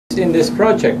In this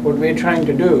project, what we're trying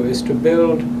to do is to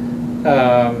build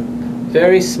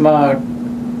very smart,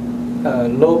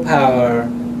 low-power,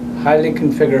 highly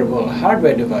configurable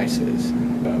hardware devices,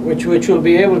 which will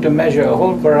be able to measure a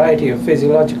whole variety of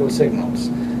physiological signals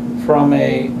from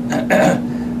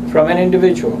from an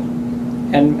individual,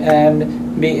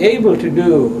 and be able to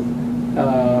do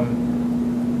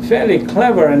fairly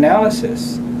clever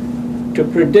analysis to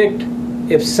predict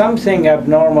if something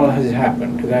abnormal has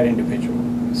happened to that individual.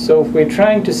 So if we're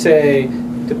trying to say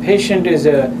the patient is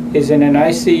in an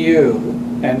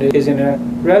ICU and is in a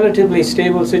relatively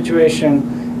stable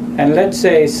situation, and let's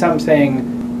say something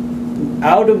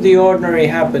out of the ordinary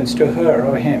happens to her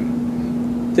or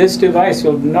him, this device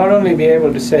will not only be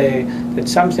able to say that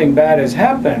something bad has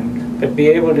happened, but be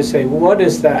able to say, what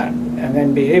is that? And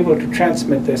then be able to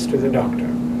transmit this to the doctor.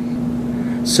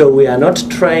 So we are not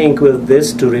trying with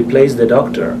this to replace the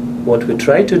doctor. What we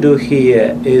try to do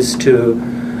here is to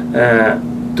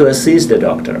assist the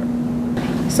doctor.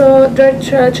 So there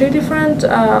are three different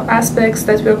aspects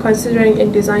that we're considering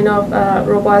in design of a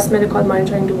robust medical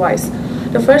monitoring device.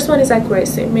 The first one is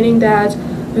accuracy, meaning that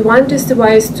we want this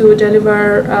device to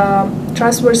deliver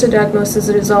trustworthy diagnosis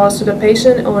results to the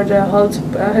patient or the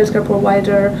healthcare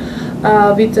provider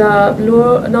with a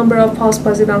low number of false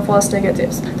positive and false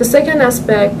negatives. The second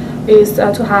aspect is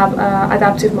to have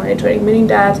adaptive monitoring, meaning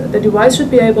that the device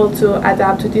should be able to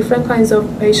adapt to different kinds of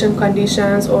patient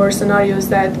conditions or scenarios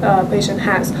that a patient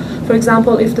has. For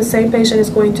example, if the same patient is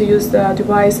going to use the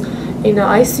device in the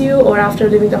ICU or after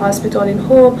leaving the hospital in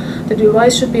home, the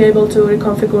device should be able to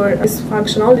reconfigure its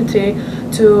functionality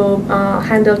to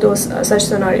handle those such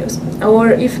scenarios.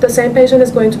 Or if the same patient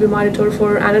is going to be monitored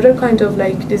for another kind of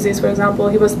disease, for example,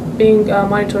 he was being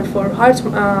monitored for heart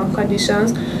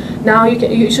conditions, now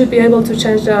you should be able to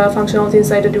change the functionality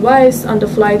inside the device on the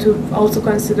fly to also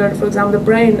consider, for example, the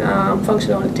brain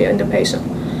functionality in the patient.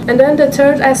 And then the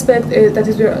third aspect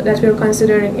that we're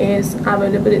considering is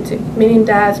availability, meaning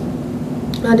that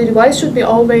the device should be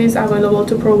always available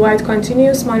to provide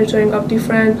continuous monitoring of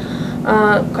different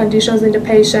conditions in the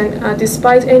patient,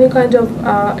 despite any kind of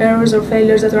errors or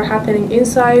failures that are happening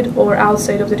inside or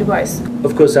outside of the device.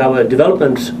 Of course, our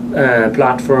development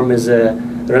platform is a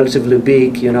relatively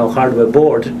big, hardware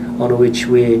board on which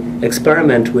we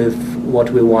experiment with what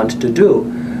we want to do.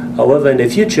 However, in the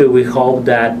future, we hope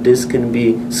that this can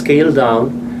be scaled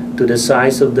down to the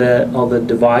size of the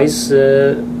device,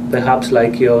 perhaps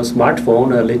like your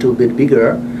smartphone, a little bit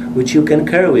bigger, which you can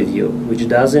carry with you, which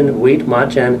doesn't weigh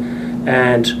much,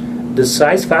 and the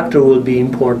size factor will be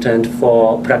important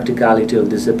for practicality of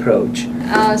this approach.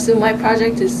 So my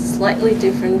project is slightly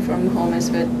different from HOMIS,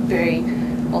 but very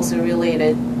also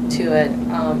related to it,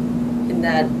 in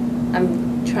that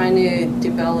I'm trying to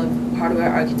develop hardware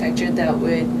architecture that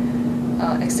would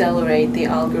accelerate the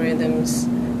algorithms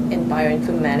in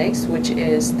bioinformatics, which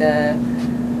is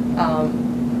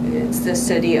it's the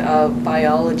study of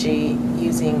biology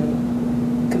using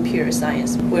computer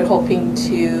science. We're hoping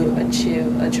to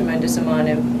achieve a tremendous amount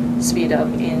of speed up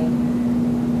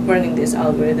in learning these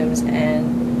algorithms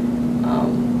and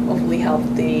hopefully help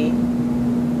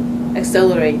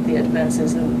accelerate the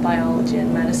advances in biology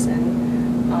and medicine.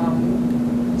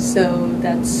 So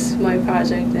that's my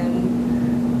project,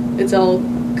 and it's all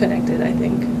connected, I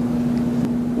think.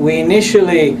 We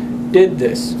initially did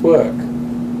this work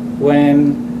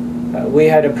when we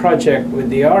had a project with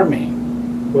the Army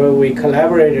where we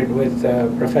collaborated with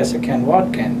Professor Ken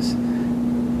Watkins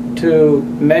to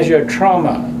measure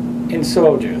trauma in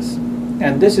soldiers.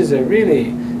 And this is a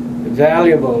really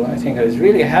valuable, I think I was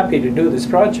really happy to do this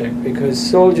project because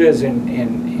soldiers in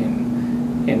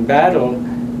battle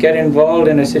get involved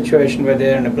in a situation where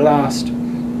they're in a blast,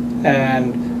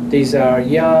 and these are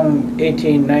young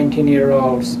 18,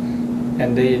 19-year-olds,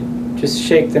 and they just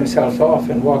shake themselves off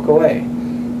and walk away.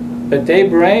 But their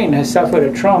brain has suffered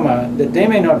a trauma that they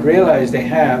may not realize they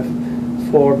have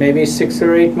for maybe 6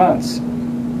 or 8 months.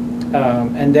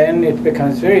 And then it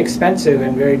becomes very expensive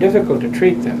and very difficult to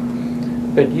treat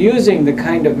them. But using the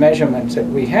kind of measurements that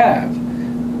we have,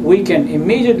 we can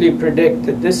immediately predict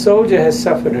that this soldier has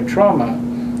suffered a trauma.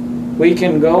 We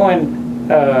can go and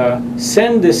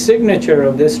send the signature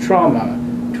of this trauma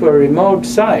to a remote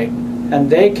site, and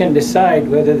they can decide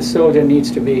whether the soldier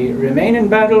needs to remain in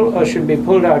battle or should be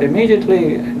pulled out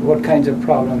immediately, and what kinds of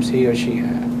problems he or she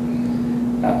has.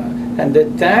 And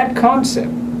that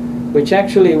concept, which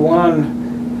actually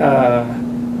won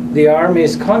the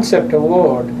Army's concept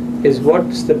award, is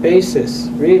what's the basis,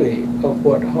 really, of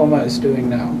what HOMA is doing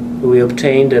now. We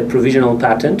obtained a provisional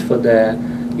patent for the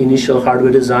initial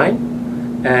hardware design,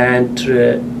 and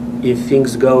if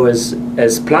things go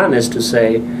as planned, as to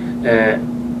say,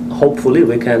 hopefully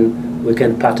we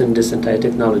can patent this entire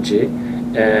technology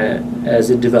as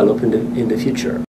it develops in the future.